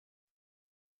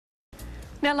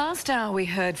Now, last hour we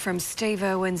heard from Steve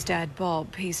Irwin's dad,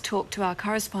 Bob. He's talked to our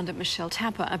correspondent, Michelle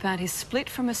Tapper, about his split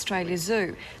from Australia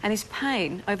Zoo and his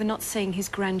pain over not seeing his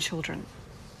grandchildren.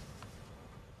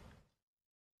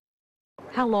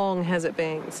 How long has it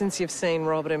been since you've seen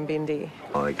Robert and Bindi?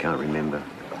 I can't remember,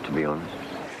 to be honest.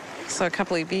 So a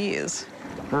couple of years?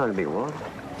 No, it'll be a while.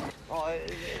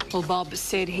 Well, Bob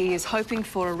said he is hoping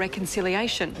for a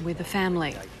reconciliation with the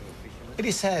family. It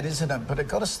is sad, isn't it? But it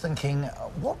got us thinking,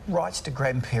 what rights do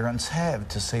grandparents have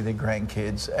to see their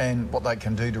grandkids and what they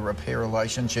can do to repair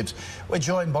relationships? We're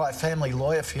joined by family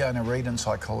lawyer Fiona Reid and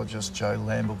psychologist Joe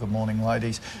Lamble. Good morning,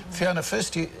 ladies. Fiona,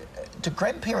 first, do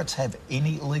grandparents have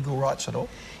any legal rights at all?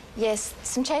 Yes,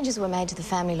 some changes were made to the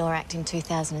Family Law Act in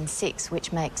 2006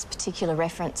 which makes particular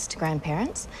reference to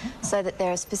grandparents, so that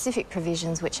there are specific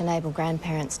provisions which enable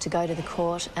grandparents to go to the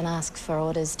court and ask for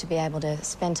orders to be able to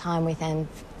spend time with and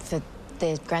for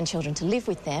their grandchildren to live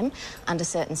with them under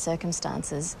certain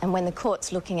circumstances. And when the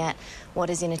court's looking at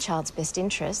what is in a child's best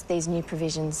interest, these new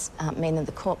provisions mean that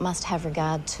the court must have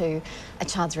regard to a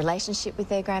child's relationship with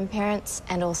their grandparents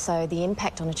and also the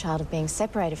impact on a child of being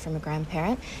separated from a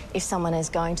grandparent if someone is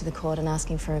going to the court and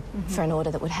asking for an order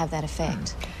that would have that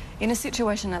effect. In a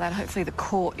situation like that, hopefully the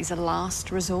court is a last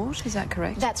resort, is that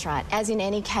correct? That's right. As in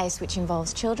any case which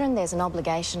involves children, there's an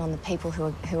obligation on the people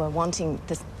who are wanting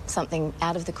something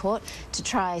out of the court to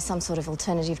try some sort of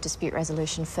alternative dispute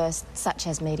resolution first, such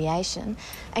as mediation.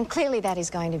 And clearly that is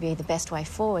going to be the best way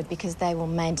forward because they will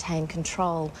maintain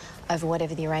control over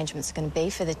whatever the arrangements are going to be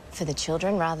for the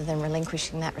children rather than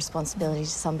relinquishing that responsibility to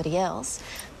somebody else.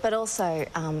 But also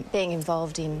being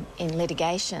involved in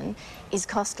litigation is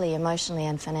costly emotionally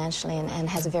and financially and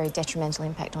has a very detrimental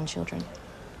impact on children.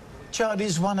 Joe, it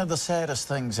is one of the saddest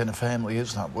things in a family,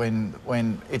 isn't it,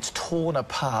 when it's torn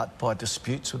apart by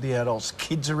disputes with the adults.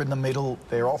 Kids are in the middle.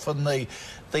 They're often the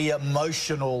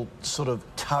emotional sort of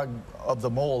tug of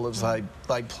them all as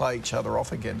they play each other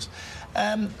off against.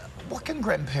 What can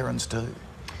grandparents do?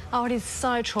 Oh, it is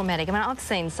so traumatic. I mean, I've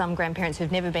seen some grandparents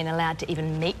who've never been allowed to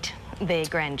even meet their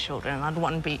grandchildren, and I'd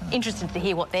want to be interested to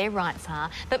hear what their rights are.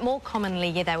 But more commonly,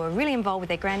 yeah, they were really involved with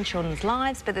their grandchildren's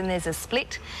lives, but then there's a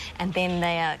split and then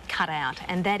they are cut out,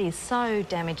 and that is so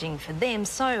damaging for them,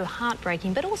 so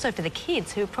heartbreaking, but also for the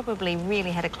kids who probably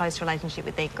really had a close relationship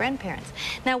with their grandparents.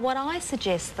 Now, what I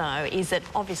suggest, though, is that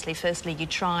obviously, firstly, you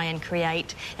try and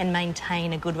create and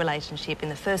maintain a good relationship in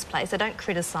the first place. So don't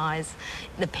criticise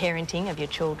the parenting of your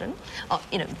children, or,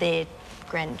 you know, their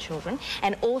grandchildren,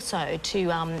 and also to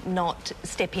not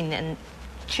step in and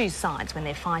choose sides when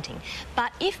they're fighting.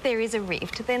 But if there is a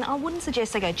rift, then I wouldn't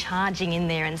suggest they go charging in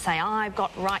there and say, I've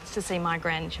got rights to see my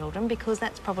grandchildren, because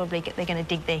that's probably they're going to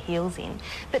dig their heels in.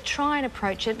 But try and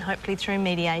approach it, hopefully through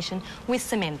mediation, with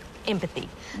some empathy.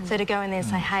 So to go in there and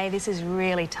say, hey, this is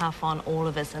really tough on all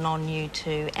of us and on you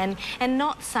too, and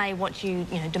not say what you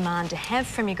demand to have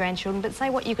from your grandchildren, but say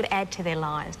what you could add to their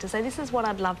lives, to say, this is what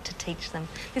I'd love to teach them,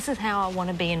 this is how I want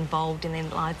to be involved in their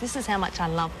lives, this is how much I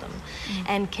love them,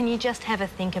 and can you just have a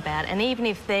think about it? And even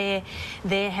if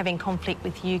they're having conflict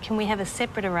with you, can we have a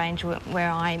separate arrangement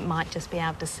where I might just be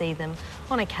able to see them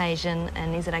on occasion,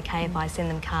 and is it okay if I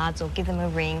send them cards or give them a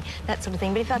ring, that sort of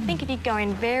thing. But I think if you go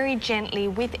in very gently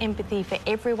with empathy for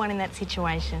everyone in that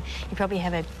situation, you probably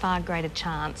have a far greater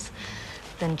chance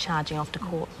than charging off to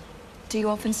court. Do you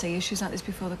often see issues like this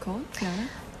before the court, Fiona?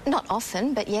 Not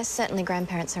often, but yes, certainly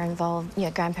grandparents are involved. You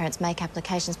know, grandparents make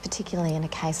applications, particularly in a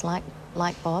case like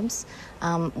Bob's,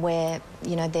 where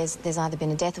there's either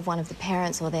been a death of one of the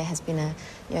parents or there has been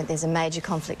there's a major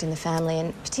conflict in the family,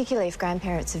 and particularly if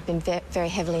grandparents have been very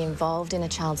heavily involved in a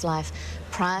child's life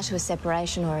prior to a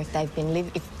separation, or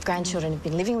if grandchildren have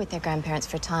been living with their grandparents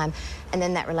for a time and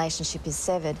then that relationship is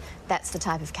severed, that's the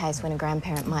type of case when a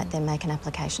grandparent might then make an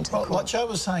application to the court. Like Joe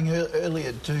was saying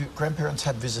earlier, do grandparents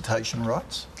have visitation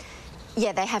rights?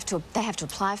 Yeah, they have to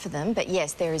apply for them, but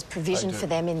yes, there is provision for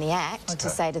them in the Act to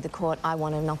say to the court, I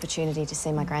want an opportunity to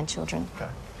see my grandchildren. Okay.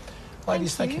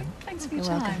 Ladies, thank you. Thanks for your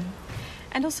You're time. welcome.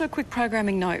 And also a quick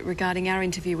programming note regarding our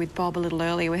interview with Bob a little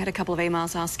earlier. We had a couple of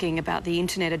emails asking about the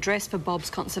internet address for Bob's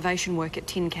conservation work at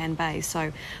Tin Can Bay,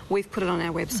 so we've put it on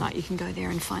our website. You can go there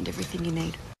and find everything you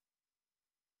need.